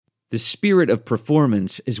The spirit of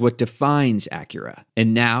performance is what defines Acura.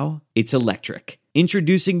 And now, it's electric.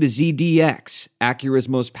 Introducing the ZDX, Acura's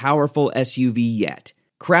most powerful SUV yet.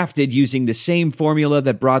 Crafted using the same formula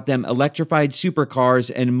that brought them electrified supercars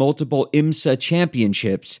and multiple IMSA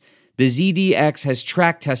championships, the ZDX has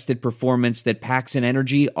track-tested performance that packs an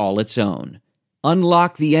energy all its own.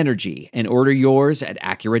 Unlock the energy and order yours at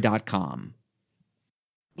Acura.com.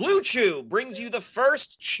 Blue Chew brings you the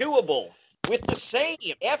first chewable with the same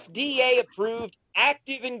FDA-approved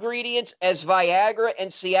active ingredients as Viagra and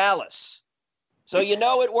Cialis. So you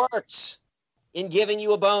know it works in giving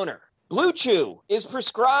you a boner. Blue Chew is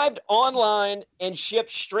prescribed online and shipped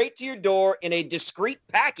straight to your door in a discreet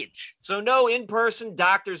package. So no in-person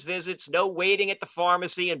doctor's visits, no waiting at the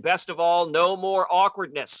pharmacy, and best of all, no more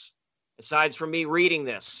awkwardness. Aside from me reading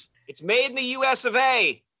this. It's made in the US of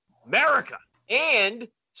A, America. And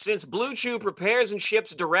since Blue Chew prepares and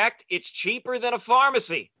ships direct, it's cheaper than a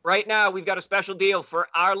pharmacy. Right now, we've got a special deal for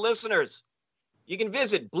our listeners. You can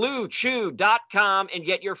visit BlueChew.com and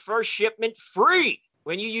get your first shipment free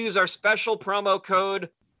when you use our special promo code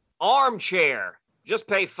ARMCHAIR. Just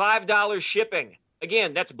pay $5 shipping.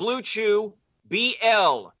 Again, that's Blue Chew,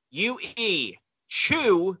 BLUE,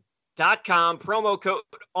 Chew.com, promo code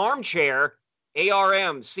ARMCHAIR,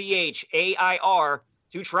 ARMCHAIR,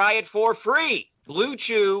 to try it for free. Blue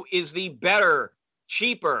Chew is the better,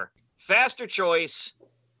 cheaper, faster choice,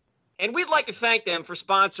 and we'd like to thank them for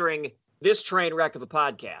sponsoring this train wreck of a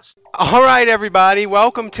podcast. All right, everybody.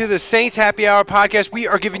 Welcome to the Saints Happy Hour podcast. We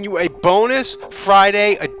are giving you a bonus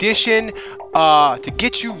Friday edition to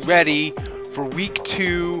get you ready for week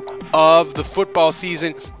 2 of the football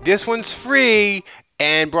season. This one's free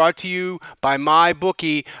and brought to you by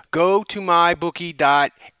MyBookie. Go to mybookie.ag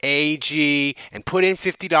and put in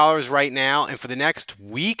 $50 right now. And for the next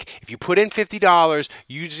week, if you put in $50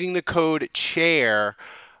 using the code CHAIR,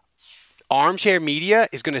 Armchair Media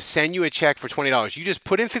is going to send you a check for $20. You just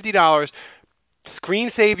put in $50, screen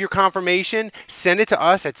save your confirmation, send it to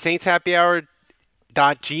us at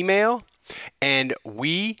saintshappyhour.gmail, and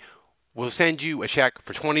we will send you a check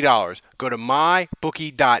for $20. Go to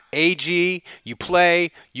mybookie.ag. You play,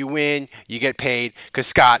 you win, you get paid. Because,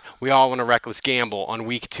 Scott, we all want a reckless gamble on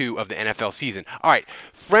week 2 of the NFL season. All right,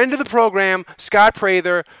 friend of the program, Scott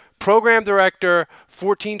Prather, program director,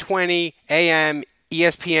 1420 AM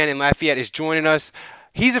ESPN in Lafayette, is joining us.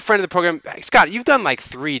 He's a friend of the program. Scott, you've done like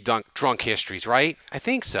 3 drunk histories, right? I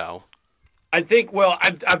think so. I think. Well,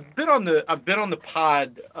 I've been on the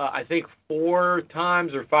pod. I think 4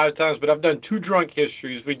 times or 5 times, but I've done 2 drunk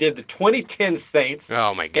histories. We did the 2010 Saints.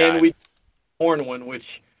 Oh my God! And we did the Horn one, which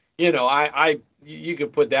you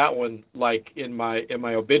could put that one like in my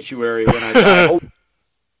obituary when I die.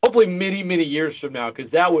 Hopefully many years from now,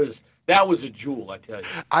 because that was a jewel. I tell you.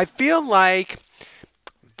 I feel like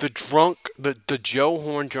the Joe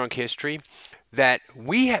Horn drunk history that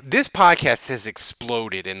we have, this podcast has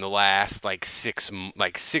exploded in the last like six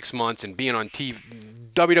months, and being on TV,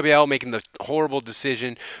 WWL making the horrible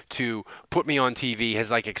decision to put me on TV has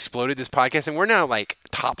like exploded this podcast, and we're now like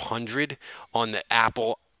top 100 on the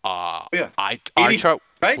Apple iChart,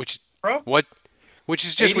 right? which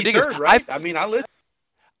is just 83rd, ridiculous. Right? I listen.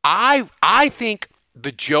 I think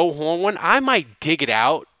the Joe Horn one, I might dig it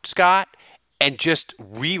out, Scott, and just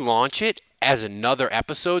relaunch it as another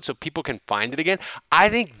episode so people can find it again. I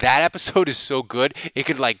think that episode is so good, it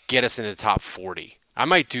could like get us in the top 40. I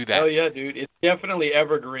might do that. Oh yeah, dude. It's definitely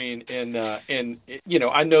evergreen. And I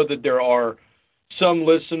know that there are some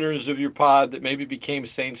listeners of your pod that maybe became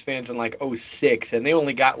Saints fans in like 2006, and they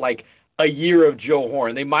only got like a year of Joe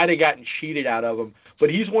Horn. They might have gotten cheated out of him, but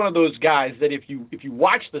he's one of those guys that if you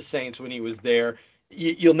watch the Saints when he was there,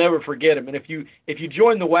 you'll never forget him. And if you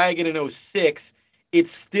join the wagon in 2006, it's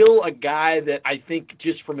still a guy that I think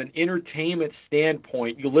just from an entertainment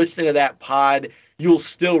standpoint, you listen to that pod, you'll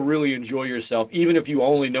still really enjoy yourself, even if you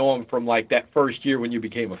only know him from like that first year when you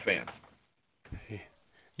became a fan.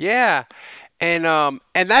 Yeah, and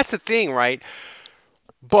that's the thing, right?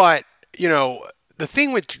 But the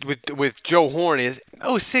thing with Joe Horn is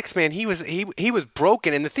 2006, man, he was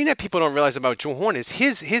broken, and the thing that people don't realize about Joe Horn is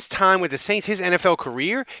his time with the Saints, his NFL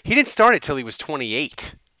career, he didn't start it till he was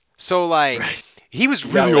 28. So like. Right. He was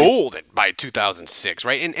really old by 2006,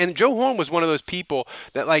 right? And Joe Horn was one of those people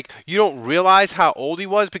that, like, you don't realize how old he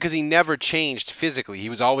was because he never changed physically. He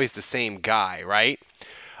was always the same guy, right?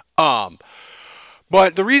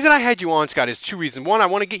 But the reason I had you on, Scott, is 2 reasons. One, I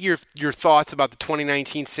want to get your thoughts about the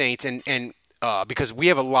 2019 Saints, and because we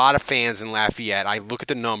have a lot of fans in Lafayette. I look at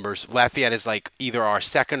the numbers. Lafayette is like either our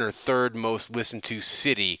second or third most listened to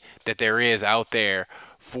city that there is out there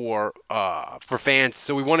for fans.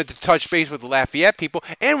 So we wanted to touch base with the Lafayette people,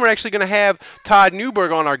 and we're actually going to have Todd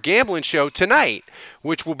Newberg on our gambling show tonight,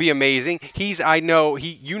 which will be amazing.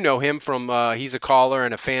 You know him from he's a caller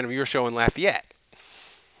and a fan of your show in Lafayette.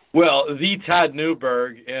 Well, the Todd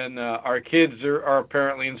Newberg, and our kids are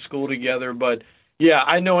apparently in school together. But yeah,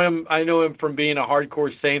 I know him. I know him from being a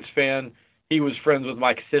hardcore Saints fan. He was friends with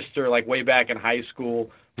my sister like way back in high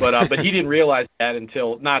school, but he didn't realize that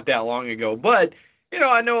until not that long ago. But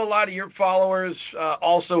I know a lot of your followers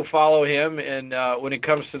also follow him, and when it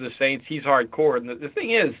comes to the Saints, he's hardcore. And the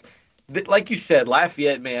thing is, like you said,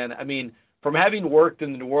 Lafayette, man. I mean, from having worked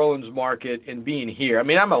in the New Orleans market and being here, I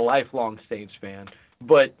mean, I'm a lifelong Saints fan.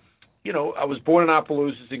 But, I was born in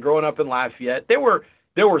Opelousas and growing up in Lafayette. There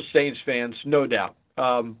were Saints fans, no doubt.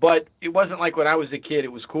 But it wasn't like when I was a kid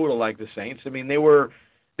it was cool to like the Saints. I mean, they were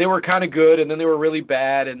kind of good, and then they were really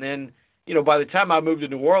bad. And then, by the time I moved to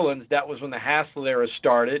New Orleans, that was when the Hassel era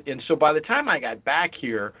started. And so by the time I got back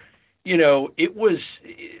here,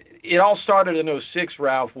 it all started in 2006,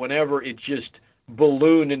 Ralph, whenever it just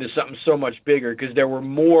ballooned into something so much bigger, because there were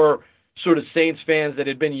more sort of Saints fans that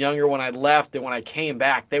had been younger when I left, and when I came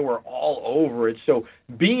back, they were all over it. So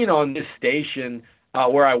being on this station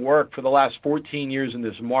where I worked for the last 14 years in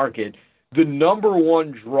this market, the number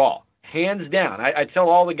one draw, hands down, I tell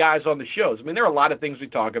all the guys on the shows, I mean, there are a lot of things we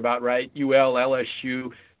talk about, right? UL,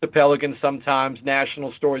 LSU, the Pelicans sometimes,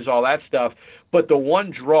 national stories, all that stuff. But the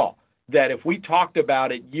one draw that if we talked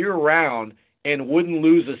about it year-round and wouldn't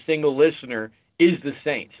lose a single listener is the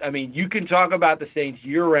Saints. I mean, you can talk about the Saints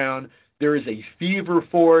year-round. There is a fever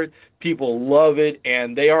for it. People love it,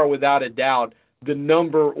 and they are without a doubt the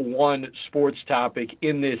number one sports topic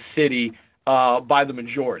in this city by the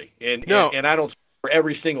majority. And I don't speak for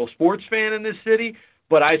every single sports fan in this city,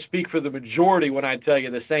 but I speak for the majority when I tell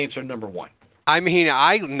you the Saints are number one. I mean,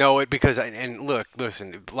 I know it because,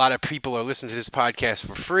 listen, a lot of people are listening to this podcast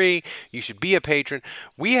for free. You should be a patron.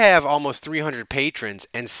 We have almost 300 patrons,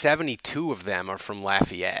 and 72 of them are from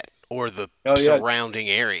Lafayette or the surrounding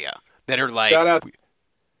area that are like, shout out.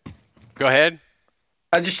 Go ahead.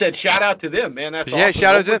 I just said shout out to them, man. That's yeah, awesome.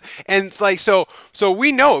 Shout out to them. And so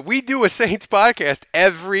we know it. We do a Saints podcast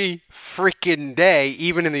every freaking day,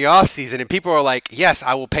 even in the off season, and people are like, "Yes,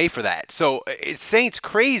 I will pay for that." So it's Saints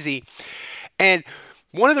crazy. And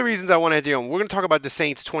one of the reasons I want to do, we're going to talk about the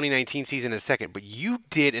Saints 2019 season in a second, but you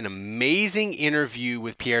did an amazing interview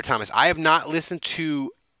with Pierre Thomas. I have not listened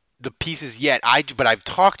to the pieces yet, but I've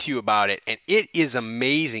talked to you about it, and it is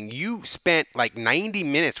amazing. You spent like 90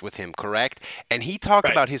 minutes with him, correct? And he talked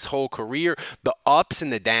about his whole career, the ups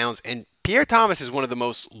and the downs, and Pierre Thomas is one of the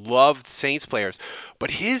most loved Saints players,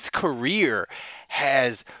 but his career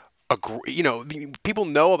has people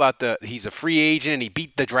know about he's a free agent and he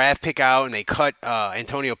beat the draft pick out and they cut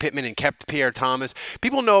Antonio Pittman and kept Pierre Thomas.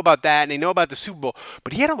 People know about that and they know about the Super Bowl,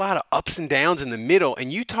 but he had a lot of ups and downs in the middle,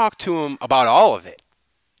 and you talked to him about all of it.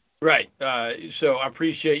 Right. So I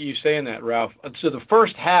appreciate you saying that, Ralph. So the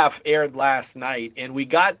first half aired last night, and we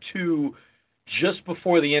got to just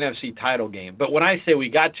before the NFC title game. But when I say we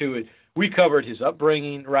got to it, we covered his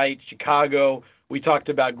upbringing, right? Chicago. We talked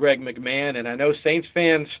about Greg McMahon, and I know Saints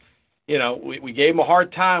fans, we gave him a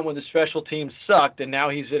hard time when the special teams sucked, and now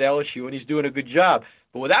he's at LSU, and he's doing a good job.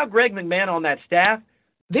 But without Greg McMahon on that staff,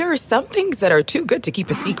 there are some things that are too good to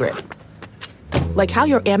keep a secret. Like how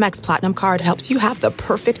your Amex Platinum card helps you have the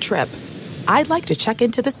perfect trip. I'd like to check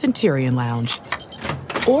into the Centurion Lounge.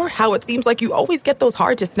 Or how it seems like you always get those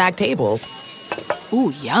hard-to-snag tables.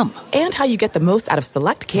 Ooh, yum. And how you get the most out of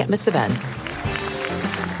select can't-miss events.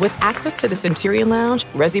 With access to the Centurion Lounge,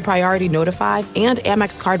 Resi Priority Notified, and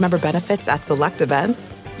Amex card member benefits at select events,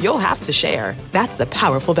 you'll have to share. That's the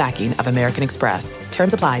powerful backing of American Express.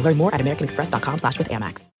 Terms apply. Learn more at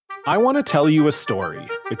americanexpress.com/withAmex. I want to tell you a story.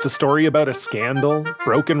 It's a story about a scandal,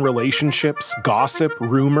 broken relationships, gossip,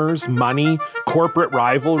 rumors, money, corporate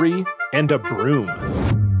rivalry, and a broom.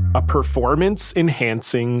 A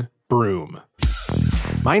performance-enhancing broom.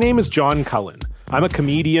 My name is John Cullen. I'm a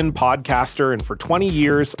comedian, podcaster, and for 20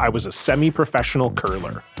 years, I was a semi-professional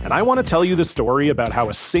curler. And I want to tell you the story about how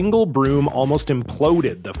a single broom almost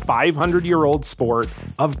imploded the 500-year-old sport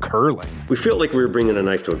of curling. We felt like we were bringing a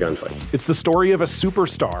knife to a gunfight. It's the story of a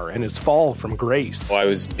superstar and his fall from grace. Well, I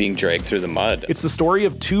was being dragged through the mud. It's the story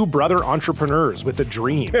of two brother entrepreneurs with a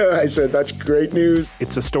dream. I said, that's great news.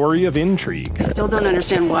 It's a story of intrigue. I still don't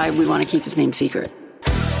understand why we want to keep his name secret.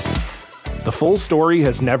 The full story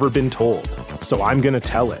has never been told, so I'm going to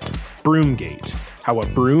tell it. Broomgate, how a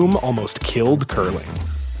broom almost killed curling.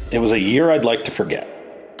 It was a year I'd like to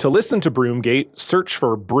forget. To listen to Broomgate, search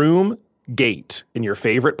for Broomgate in your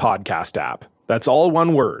favorite podcast app. That's all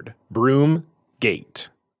one word, Broomgate.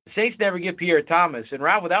 The Saints never get Pierre Thomas. And,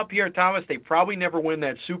 Rob, without Pierre Thomas, they probably never win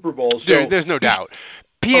that Super Bowl. So There's no doubt.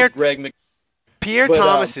 Pierre But,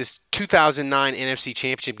 Thomas's 2009 NFC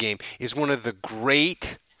Championship game is one of the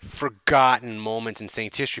great forgotten moments in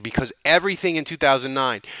Saints history because everything in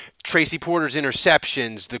 2009, Tracy Porter's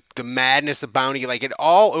interceptions, the madness of Bounty, like it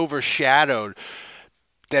all overshadowed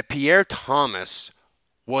that Pierre Thomas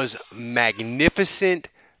was magnificent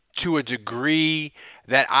to a degree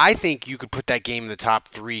that I think you could put that game in the top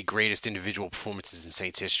 3 greatest individual performances in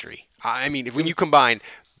Saints history. I mean, when you combine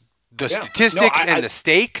the statistics and the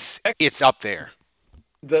stakes, it's up there.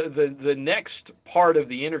 The next part of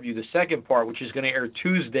the interview, the second part, which is going to air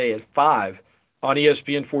Tuesday at 5 on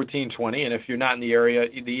ESPN 1420, and if you're not in the area,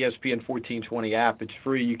 the ESPN 1420 app, it's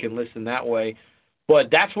free. You can listen that way.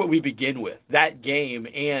 But that's what we begin with, that game,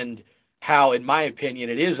 and how, in my opinion,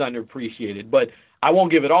 it is underappreciated. But I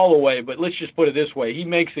won't give it all away, but let's just put it this way. He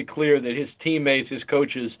makes it clear that his teammates, his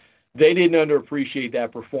coaches, they didn't underappreciate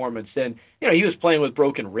that performance. And, he was playing with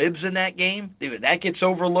broken ribs in that game. That gets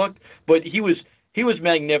overlooked. But he was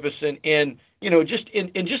magnificent. And, just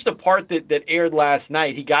in just the part that aired last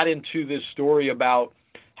night, he got into this story about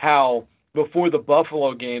how before the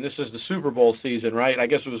Buffalo game, this is the Super Bowl season, right? I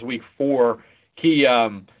guess it was week 4.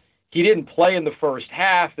 He didn't play in the first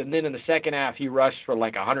half, and then in the second half, he rushed for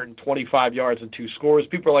like 125 yards and 2 scores.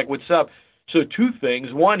 People are like, what's up? So 2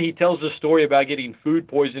 things. One, he tells a story about getting food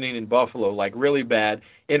poisoning in Buffalo, like really bad.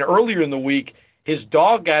 And earlier in the week, his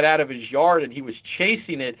dog got out of his yard, and he was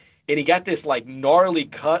chasing it, and he got this like gnarly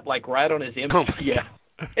cut like right on his MCL.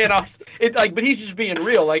 But he's just being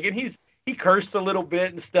real. And he cursed a little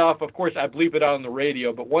bit and stuff. Of course, I bleep it out on the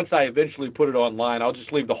radio, but once I eventually put it online, I'll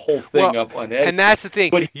just leave the whole thing up on edit. And that's the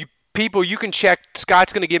thing. People, you can check.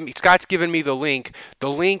 Scott's given me the link. The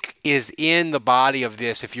link is in the body of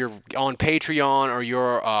this. If you're on Patreon or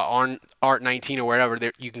you're on Art19 or wherever,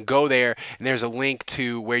 you can go there, and there's a link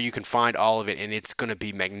to where you can find all of it, and it's going to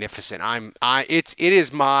be magnificent. It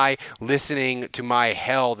is my listening to my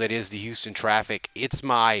hell that is the Houston traffic. It's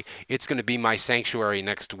going to be my sanctuary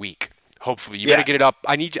next week. Hopefully, you better get it up.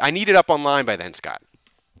 I need it up online by then, Scott.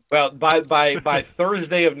 Well, by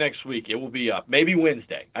Thursday of next week, it will be up. Maybe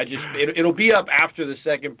Wednesday. It'll be up after the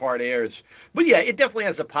second part airs. But yeah, it definitely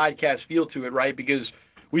has a podcast feel to it, right? Because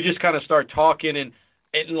we just kind of start talking, and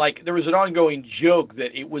like there was an ongoing joke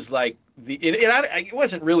that it was like it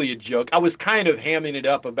wasn't really a joke. I was kind of hamming it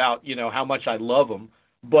up about how much I love him,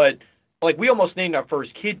 but like we almost named our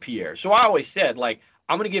first kid Pierre. So I always said like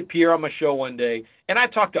I'm gonna get Pierre on my show one day, and I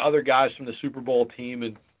talked to other guys from the Super Bowl team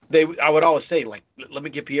and. I would always say, like, let me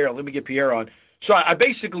get Pierre on. So I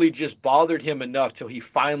basically just bothered him enough till he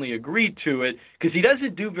finally agreed to it because he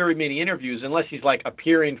doesn't do very many interviews unless he's, like,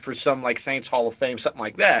 appearing for some, like, Saints Hall of Fame, something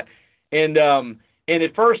like that. And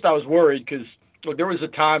at first I was worried because there was a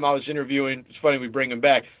time I was interviewing – it's funny we bring him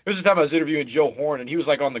back. There was a time I was interviewing Joe Horn, and he was,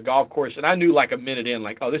 like, on the golf course, and I knew, like, a minute in,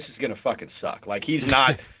 like, oh, this is going to fucking suck. Like, he's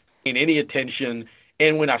not paying any attention.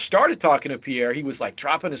 And when I started talking to Pierre, he was like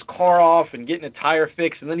dropping his car off and getting a tire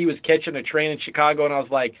fixed, and then he was catching a train in Chicago. And I was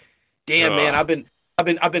like, "Damn, man, I've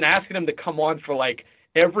been asking him to come on for like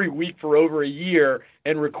every week for over a year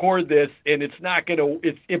and record this, and it's not gonna."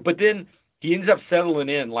 But then he ends up settling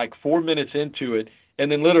in like 4 minutes into it,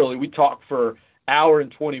 and then literally we talked for an hour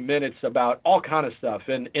and 20 minutes about all kind of stuff.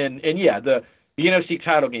 And yeah, the NFC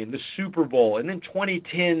title game, the Super Bowl, and then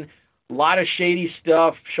 2010. A lot of shady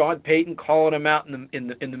stuff. Sean Payton calling him out in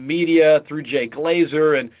the media through Jay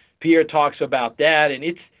Glazer, and Pierre talks about that, and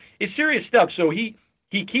it's serious stuff. So he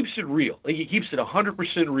keeps it real. He keeps it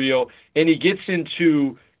 100% real, and he gets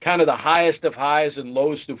into kind of the highest of highs and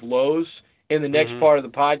lowest of lows in the next part of the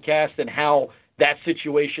podcast, and how that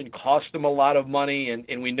situation cost him a lot of money,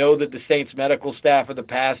 and we know that the Saints medical staff of the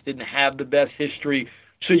past didn't have the best history.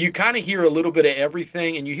 So you kind of hear a little bit of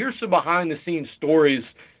everything, and you hear some behind-the-scenes stories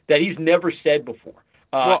that he's never said before.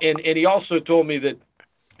 And he also told me that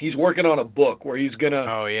he's working on a book where he's gonna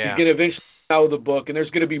eventually come out with a book, and there's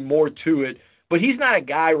gonna be more to it. But he's not a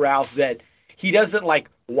guy, Ralph, that he doesn't like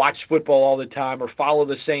watch football all the time or follow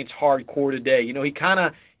the Saints hardcore today.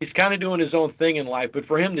 He's kind of doing his own thing in life. But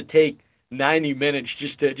for him to take 90 minutes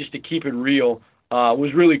just to keep it real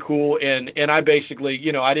was really cool. And I basically,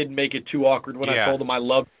 I didn't make it too awkward when I told him I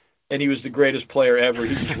loved him. And he was the greatest player ever.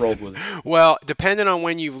 He just rolled with it. Well, depending on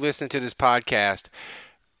when you've listened to this podcast,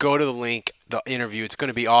 go to the link, the interview. It's going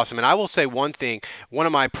to be awesome. And I will say one thing. One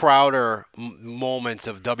of my prouder moments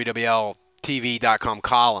of WWLTV.com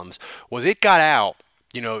columns was it got out.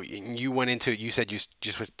 You went into, you said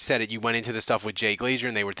you went into the stuff with Jay Glazer,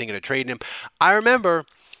 and they were thinking of trading him. I remember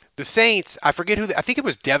the Saints, I forget I think it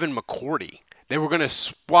was Devin McCourty. They were going to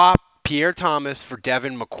swap Pierre Thomas for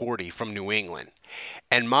Devin McCourty from New England.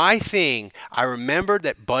 And my thing, I remember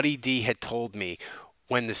that Buddy D had told me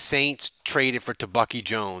when the Saints traded for Bucky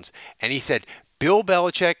Jones, and he said, Bill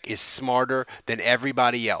Belichick is smarter than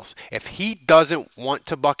everybody else. If he doesn't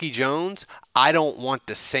want Bucky Jones, I don't want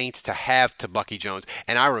the Saints to have Bucky Jones.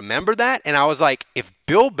 And I remember that, and I was like, if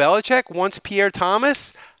Bill Belichick wants Pierre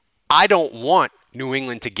Thomas, I don't want New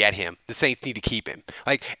England to get him. The Saints need to keep him.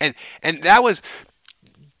 And that was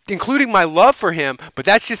including my love for him, but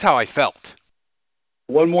that's just how I felt.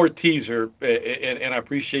 One more teaser, and I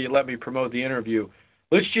appreciate you letting me promote the interview.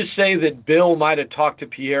 Let's just say that Bill might have talked to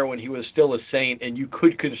Pierre when he was still a Saint, and you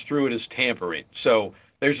could construe it as tampering. So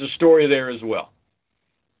there's a story there as well.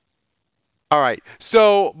 All right.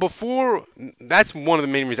 So that's one of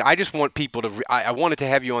the main reasons. I just want people to. I wanted to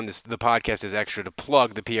have you on the podcast as extra to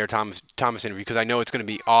plug the Pierre Thomas interview because I know it's going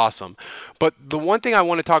to be awesome. But the one thing I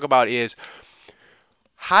want to talk about is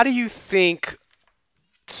how do you think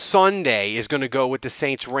Sunday is going to go with the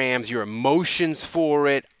Saints-Rams, your emotions for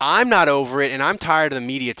it? I'm not over it, and I'm tired of the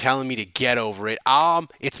media telling me to get over it.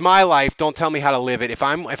 It's my life. Don't tell me how to live it. If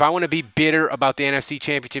I want to be bitter about the NFC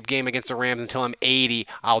Championship game against the Rams until I'm 80,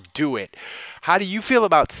 I'll do it. How do you feel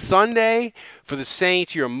about Sunday for the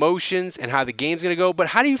Saints, your emotions, and how the game's going to go? But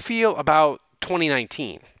how do you feel about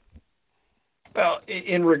 2019? Well,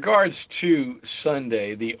 in regards to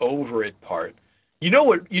Sunday, the over it part, You know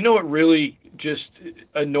what really just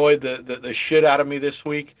annoyed the shit out of me this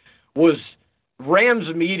week was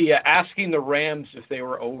Rams media asking the Rams if they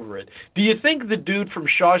were over it. Do you think the dude from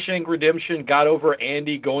Shawshank Redemption got over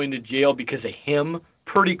Andy going to jail because of him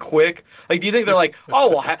pretty quick? Do you think they're like, oh,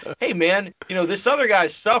 well, hey, man, this other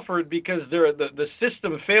guy suffered because the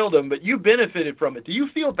system failed him, but you benefited from it. Do you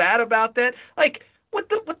feel bad about that? What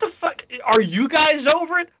the fuck? Are you guys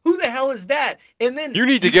over it? Who the hell is that? And then you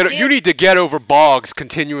need to get over Boggs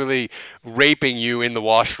continually raping you in the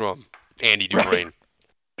washroom, Andy Dufresne.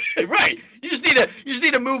 Right. You just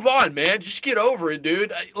need to move on, man. Just get over it,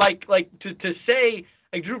 dude. To say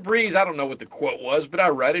Drew Brees, I don't know what the quote was, but I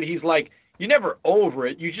read it. He's like, you're never over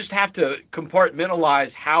it. You just have to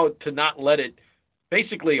compartmentalize how to not let it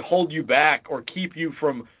basically hold you back or keep you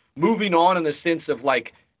from moving on in the sense of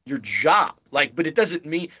your job. But it doesn't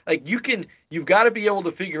mean you've got to be able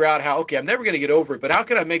to figure out how, okay, I'm never going to get over it, but how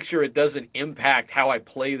can I make sure it doesn't impact how I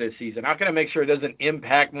play this season? How can I make sure it doesn't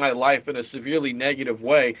impact my life in a severely negative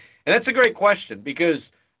way? And that's a great question because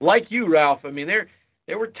like you, Ralph, I mean, there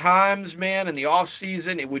were times, man, in the off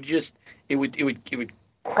season, it would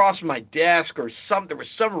cross my desk or there was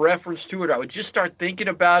some reference to it. I would just start thinking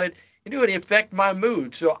about it and it would affect my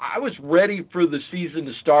mood. So I was ready for the season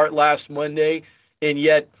to start last Monday. And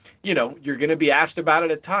yet, you're going to be asked about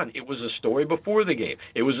it a ton. It was a story before the game.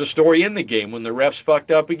 It was a story in the game when the refs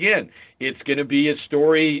fucked up again. It's going to be a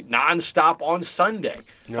story nonstop on Sunday.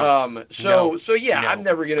 I'm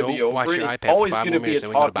never going to be over it. It's always going to be a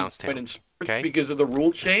talking point in sports because of the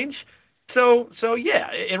rule change. So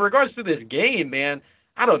yeah, in regards to this game, man,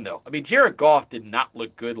 I don't know. I mean, Jared Goff did not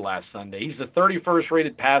look good last Sunday. He's the 31st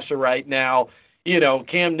rated passer right now.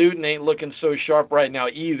 Cam Newton ain't looking so sharp right now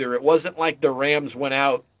either. It wasn't like the Rams went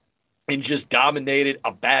out and just dominated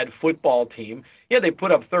a bad football team. Yeah, they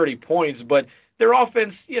put up 30 points, but their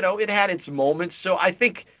offense, it had its moments. So I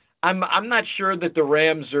think I'm not sure that the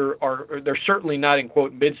Rams they're certainly not in,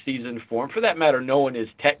 quote, midseason form. For that matter, no one is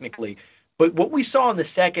technically. But what we saw in the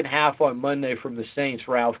second half on Monday from the Saints,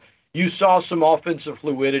 Ralph, you saw some offensive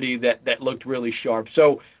fluidity that looked really sharp.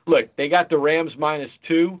 So, look, they got the Rams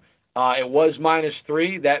 -2. It was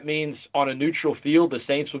 -3. That means on a neutral field, the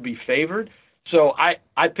Saints would be favored. So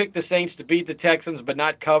I picked the Saints to beat the Texans but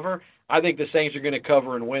not cover. I think the Saints are going to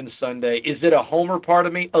cover and win Sunday. Is it a homer part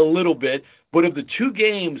of me? A little bit. But of the two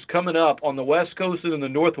games coming up on the West Coast and in the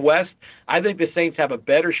Northwest, I think the Saints have a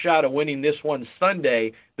better shot of winning this one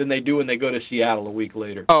Sunday than they do when they go to Seattle a week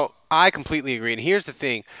later. Oh, I completely agree. And here's the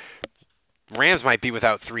thing. Rams might be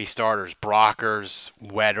without 3 starters, Brockers,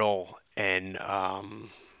 Weddle, and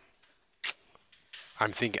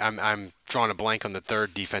I'm drawing a blank on the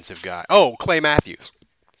third defensive guy. Oh, Clay Matthews.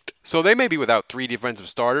 So they may be without 3 defensive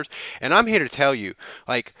starters. And I'm here to tell you,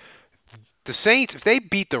 the Saints, if they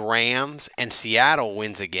beat the Rams and Seattle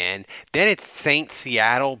wins again, then it's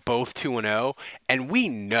Saints-Seattle, both 2-0. And we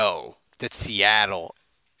know that Seattle,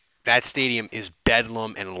 that stadium is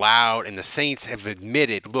bedlam and loud, and the Saints have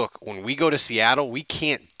admitted, look, when we go to Seattle, we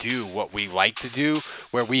can't do what we like to do,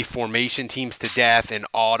 where we formation teams to death and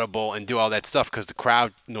audible and do all that stuff because the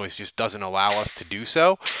crowd noise just doesn't allow us to do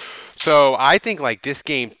so. So I think this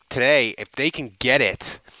game today, if they can get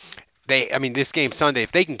it, this game Sunday,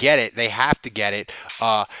 if they can get it, they have to get it,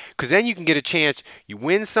 because then you can get a chance. You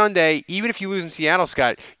win Sunday, even if you lose in Seattle,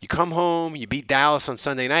 Scott. You come home, you beat Dallas on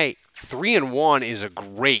Sunday night. 3-1 is a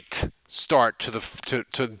great start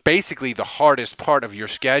to basically the hardest part of your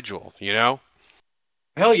schedule. You know.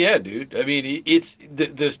 Hell yeah, dude. I mean, it's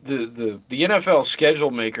the NFL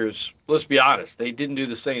schedule makers. Let's be honest, they didn't do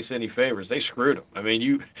the Saints any favors. They screwed them. I mean,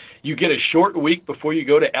 you get a short week before you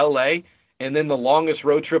go to L.A., and then the longest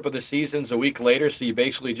road trip of the season's a week later, so you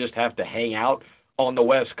basically just have to hang out on the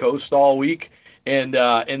West Coast all week, and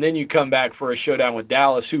then you come back for a showdown with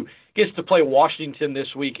Dallas, who gets to play Washington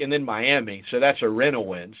this week, and then Miami. So that's a rental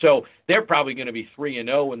win. So they're probably going to be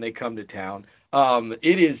 3-0 when they come to town.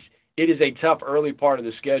 It is a tough early part of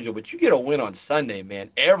the schedule, but you get a win on Sunday, man.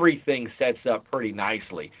 Everything sets up pretty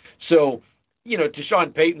nicely. So, to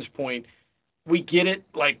Sean Payton's point, we get it.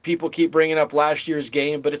 Like, people keep bringing up last year's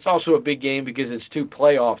game, but it's also a big game because it's two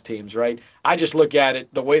playoff teams, right? I just look at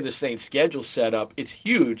it the way the Saints' schedule's set up. It's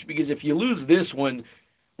huge because if you lose this one,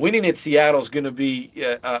 winning at Seattle is going to be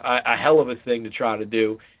a hell of a thing to try to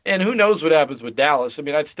do. And who knows what happens with Dallas. I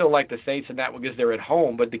mean, I'd still like the Saints in that one because they're at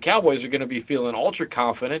home, but the Cowboys are going to be feeling ultra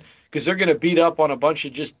confident because they're going to beat up on a bunch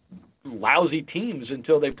of just lousy teams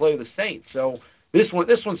until they play the Saints. So this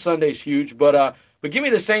one Sunday's huge, but give me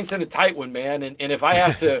the Saints in a tight one, man. And if I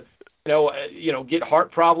have to, get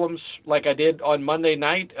heart problems like I did on Monday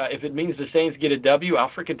night, if it means the Saints get a W, I'll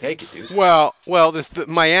freaking take it, dude. Well,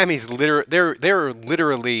 Miami's they're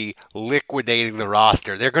literally liquidating the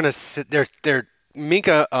roster. They're gonna sit. They're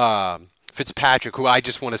Minka Fitzpatrick, who I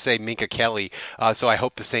just want to say Minka Kelly, so I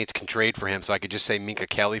hope the Saints can trade for him so I could just say Minka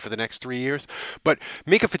Kelly for the next 3 years. But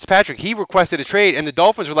Minka Fitzpatrick, he requested a trade, and the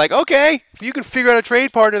Dolphins were like, okay, if you can figure out a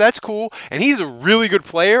trade partner, that's cool. And he's a really good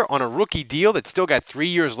player on a rookie deal that's still got 3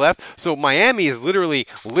 years left. So Miami is literally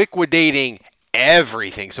liquidating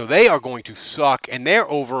everything. So they are going to suck, and their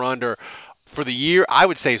over-under for the year, I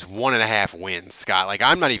would say, is 1.5 wins, Scott. Like,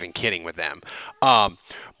 I'm not even kidding with them.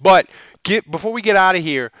 But before we get out of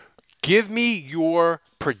here, give me your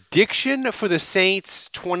prediction for the Saints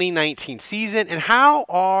 2019 season, and how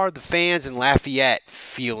are the fans in Lafayette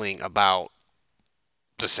feeling about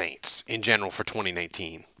the Saints in general for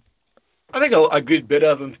 2019? I think a good bit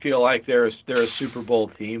of them feel like they're a Super Bowl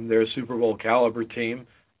team. They're a Super Bowl caliber team.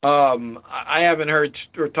 I haven't heard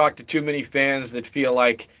or talked to too many fans that feel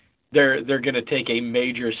like they're going to take a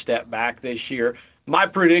major step back this year. My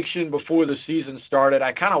prediction before the season started,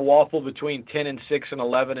 I kind of waffled between 10-6 and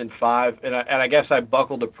 11-5, and I guess I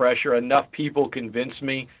buckled the pressure. Enough people convinced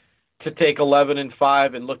me to take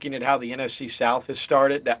 11-5, and looking at how the NFC South has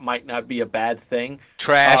started, that might not be a bad thing.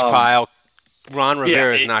 Trash pile. Ron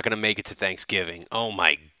Rivera is not going to make it to Thanksgiving. Oh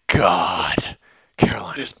my God,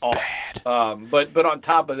 Carolina's bad. But on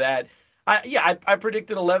top of that, I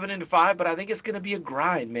predicted 11-5, but I think it's going to be a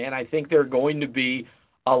grind, man. I think they're going to be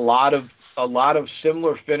a lot of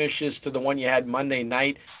similar finishes to the one you had Monday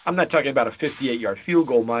night. I'm not talking about a 58-yard field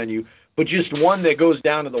goal, mind you, but just one that goes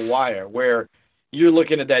down to the wire where you're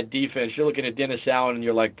looking at that defense, you're looking at Dennis Allen, and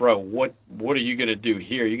you're like, bro, what are you going to do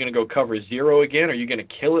here? Are you going to go cover zero again? Are you going to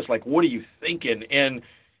kill us? Like, what are you thinking? And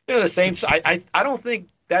the Saints, I don't think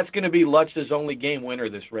that's going to be Lutz's only game winner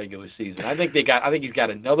this regular season. I think he's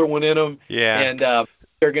got another one in him. Yeah. And there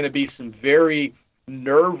are going to be some very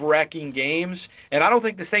nerve-wracking games, and I don't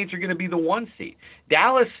think the Saints are going to be the 1 seed.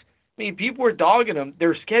 Dallas, I mean, people are dogging them.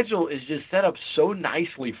 Their schedule is just set up so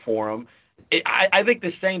nicely for them. I think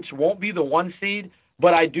the Saints won't be the 1 seed,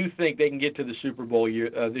 but I do think they can get to the Super Bowl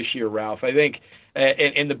this year, Ralph. I think,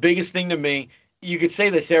 and the biggest thing to me, you could say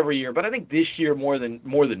this every year, but I think this year more than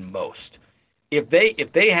most. If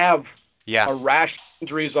they have a rash of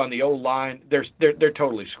injuries on the O-line, they're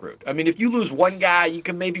totally screwed. I mean, if you lose one guy, you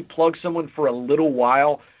can maybe plug someone for a little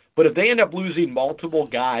while, but if they end up losing multiple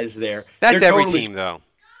guys there, that's every team though.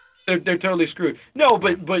 They're totally screwed. No,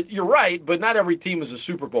 but you're right. But not every team is a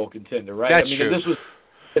Super Bowl contender, right? That's true. If this was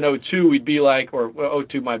in 2002, we'd be like, or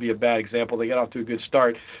 2002 might be a bad example. They got off to a good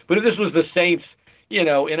start. But if this was the Saints, in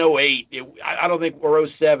 2008, I don't think, or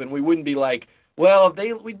 2007, we wouldn't be like, well,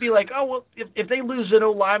 we'd be like, oh, well, if they lose an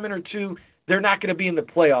O-lineman or two, they're not going to be in the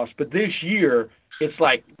playoffs. But this year, it's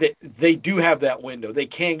like they do have that window. They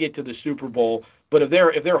can get to the Super Bowl. But if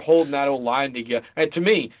they're holding that O-line together, and to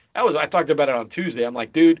me, I talked about it on Tuesday. I'm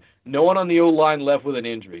like, dude, no one on the O-line left with an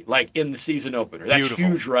injury, like in the season opener. That's beautiful.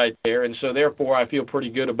 Huge right there. And so therefore, I feel pretty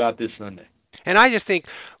good about this Sunday. And I just think,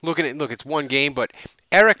 it's one game, but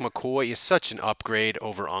Eric McCoy is such an upgrade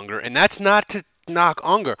over Unger, and that's not knock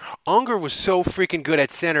Unger. Unger was so freaking good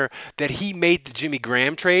at center that he made the Jimmy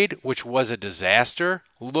Graham trade, which was a disaster,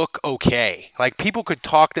 look okay. Like, people could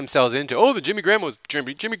talk themselves into, oh, the Jimmy Graham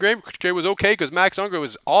trade was okay because Max Unger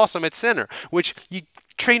was awesome at center, which you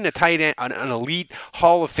trading a tight end, an elite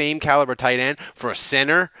Hall of Fame caliber tight end for a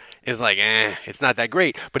center is like, it's not that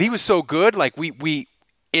great. But he was so good, like it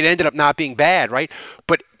ended up not being bad, right?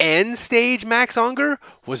 But end stage Max Unger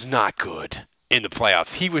was not good in the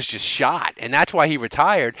playoffs. He was just shot, and that's why he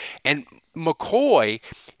retired. And McCoy,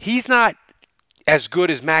 he's not as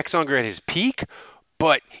good as Max Unger at his peak,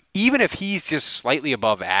 but even if he's just slightly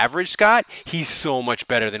above average, Scott, he's so much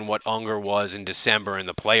better than what Unger was in December in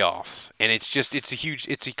the playoffs. And it's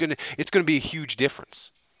gonna be a huge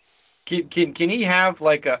difference. Can he have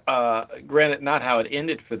like granted not how it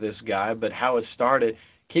ended for this guy, but how it started?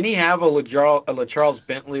 Can he have a LaCharles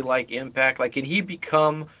Bentley like impact? Like, can he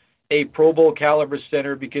become a Pro Bowl caliber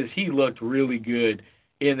center, because he looked really good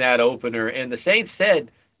in that opener? And the Saints said,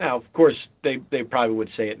 now of course they probably would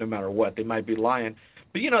say it no matter what. They might be lying.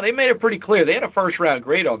 But, they made it pretty clear. They had a first-round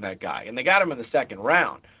grade on that guy, and they got him in the second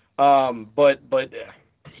round. But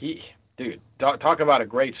talk about a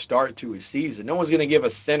great start to his season. No one's going to give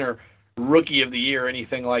a center rookie of the year or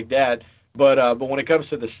anything like that. But when it comes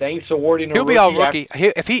to the Saints awarding, he'll be all rookie.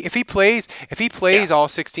 If he plays all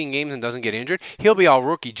 16 games and doesn't get injured, he'll be all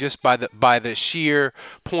rookie just by the sheer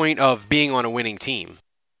point of being on a winning team.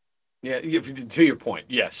 Yeah, to your point,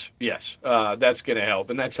 yes, that's going to help,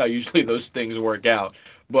 and that's how usually those things work out.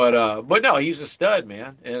 But no, he's a stud,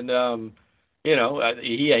 man, and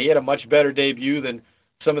he had a much better debut than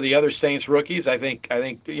some of the other Saints rookies. I think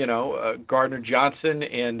Gardner Johnson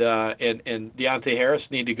and Deontay Harris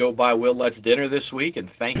need to go buy Will Lutz dinner this week and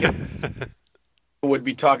thank him. Would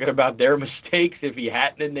be talking about their mistakes if he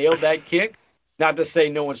hadn't nailed that kick. Not to say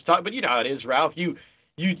no one's talking, but you know how it is, Ralph. You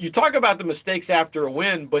talk about the mistakes after a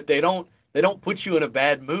win, but they don't put you in a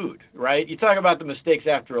bad mood, right? You talk about the mistakes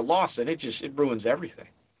after a loss, and it ruins everything.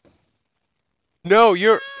 No,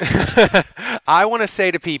 I want to say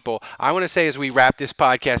to people, as we wrap this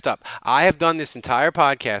podcast up, I have done this entire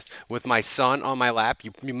podcast with my son on my lap.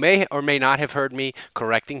 You may or may not have heard me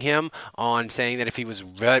correcting him on saying that if he was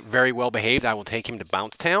very well behaved, I will take him to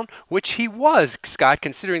Bounce Town, which he was, Scott,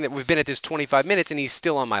 considering that we've been at this 25 minutes and he's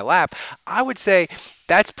still on my lap. I would say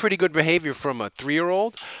that's pretty good behavior from a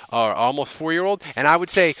 3-year-old or almost 4-year-old. And I would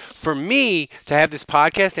say for me to have this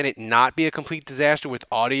podcast and it not be a complete disaster with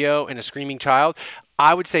audio and a screaming child,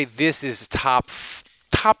 I would say this is top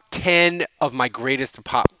 10 of my greatest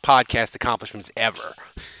podcast accomplishments ever.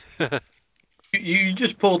 You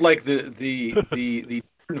just pulled like the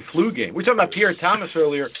flu game. We were talking about Pierre Thomas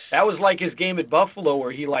earlier. That was like his game at Buffalo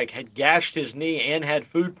where he like had gashed his knee and had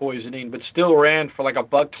food poisoning, but still ran for like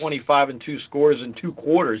 $125 and 2 scores in 2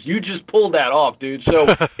 quarters. You just pulled that off, dude.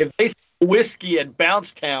 So if they sell whiskey at Bounce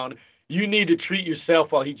Town, you need to treat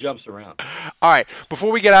yourself while he jumps around. All right.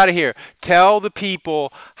 Before we get out of here, tell the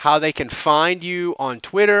people how they can find you on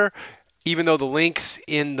Twitter. Even though the link's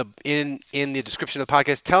in the description of the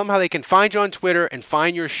podcast, tell them how they can find you on Twitter and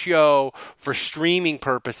find your show for streaming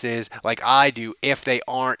purposes like I do if they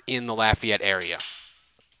aren't in the Lafayette area.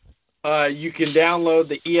 You can download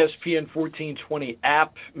the ESPN 1420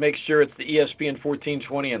 app. Make sure it's the ESPN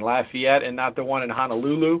 1420 in Lafayette and not the one in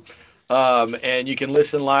Honolulu. And you can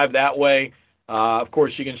listen live that way. Of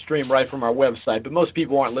course, you can stream right from our website, but most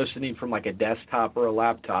people aren't listening from like a desktop or a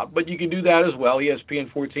laptop. But you can do that as well,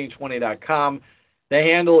 ESPN1420.com. The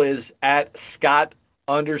handle is at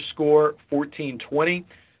Scott_1420.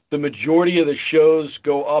 The majority of the shows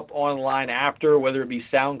go up online after, whether it be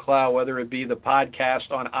SoundCloud, whether it be the podcast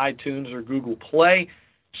on iTunes or Google Play.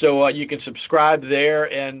 So you can subscribe there,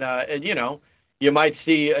 and you might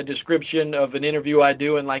see a description of an interview I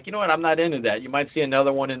do and like, you know what, I'm not into that. You might see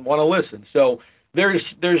another one and want to listen. So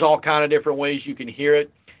there's all kind of different ways you can hear it.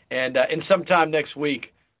 And sometime next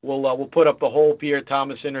week, we'll put up the whole Pierre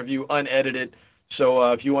Thomas interview unedited.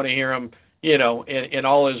 So if you want to hear him, in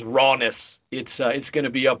all his rawness, it's going to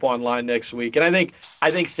be up online next week. And I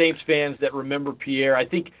think Saints fans that remember Pierre, I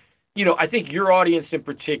think your audience in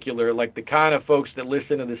particular, like the kind of folks that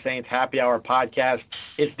listen to the Saints Happy Hour podcast,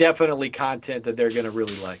 it's definitely content that they're going to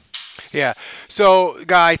really like. Yeah. So,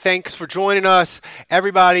 Guy, thanks for joining us.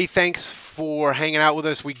 Everybody, thanks for hanging out with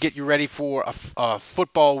us. We get you ready for a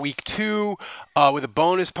football week 2 with a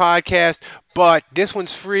bonus podcast. But this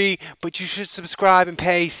one's free, but you should subscribe and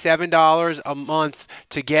pay $7 a month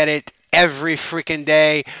to get it every freaking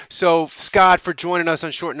day. So, Scott, for joining us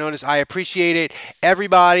on short notice, I appreciate it.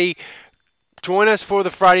 Everybody, join us for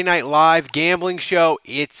the Friday Night Live gambling show.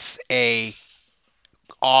 It's a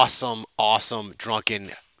awesome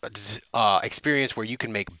drunken experience where you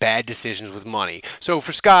can make bad decisions with money. So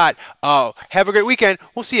for Scott, have a great weekend.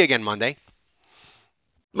 We'll see you again Monday.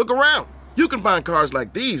 Look around. You can find cars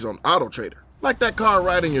like these on AutoTrader, like that car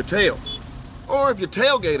right in your tail. Or if you're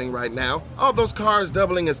tailgating right now, all those cars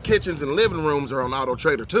doubling as kitchens and living rooms are on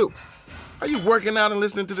AutoTrader too. Are you working out and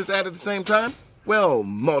listening to this ad at the same time? Well,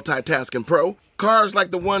 multitasking pro, cars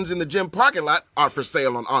like the ones in the gym parking lot are for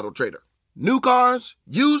sale on AutoTrader. New cars,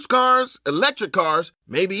 used cars, electric cars,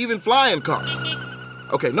 maybe even flying cars.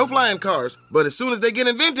 Okay, no flying cars, but as soon as they get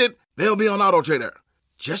invented, they'll be on AutoTrader.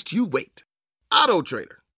 Just you wait. AutoTrader.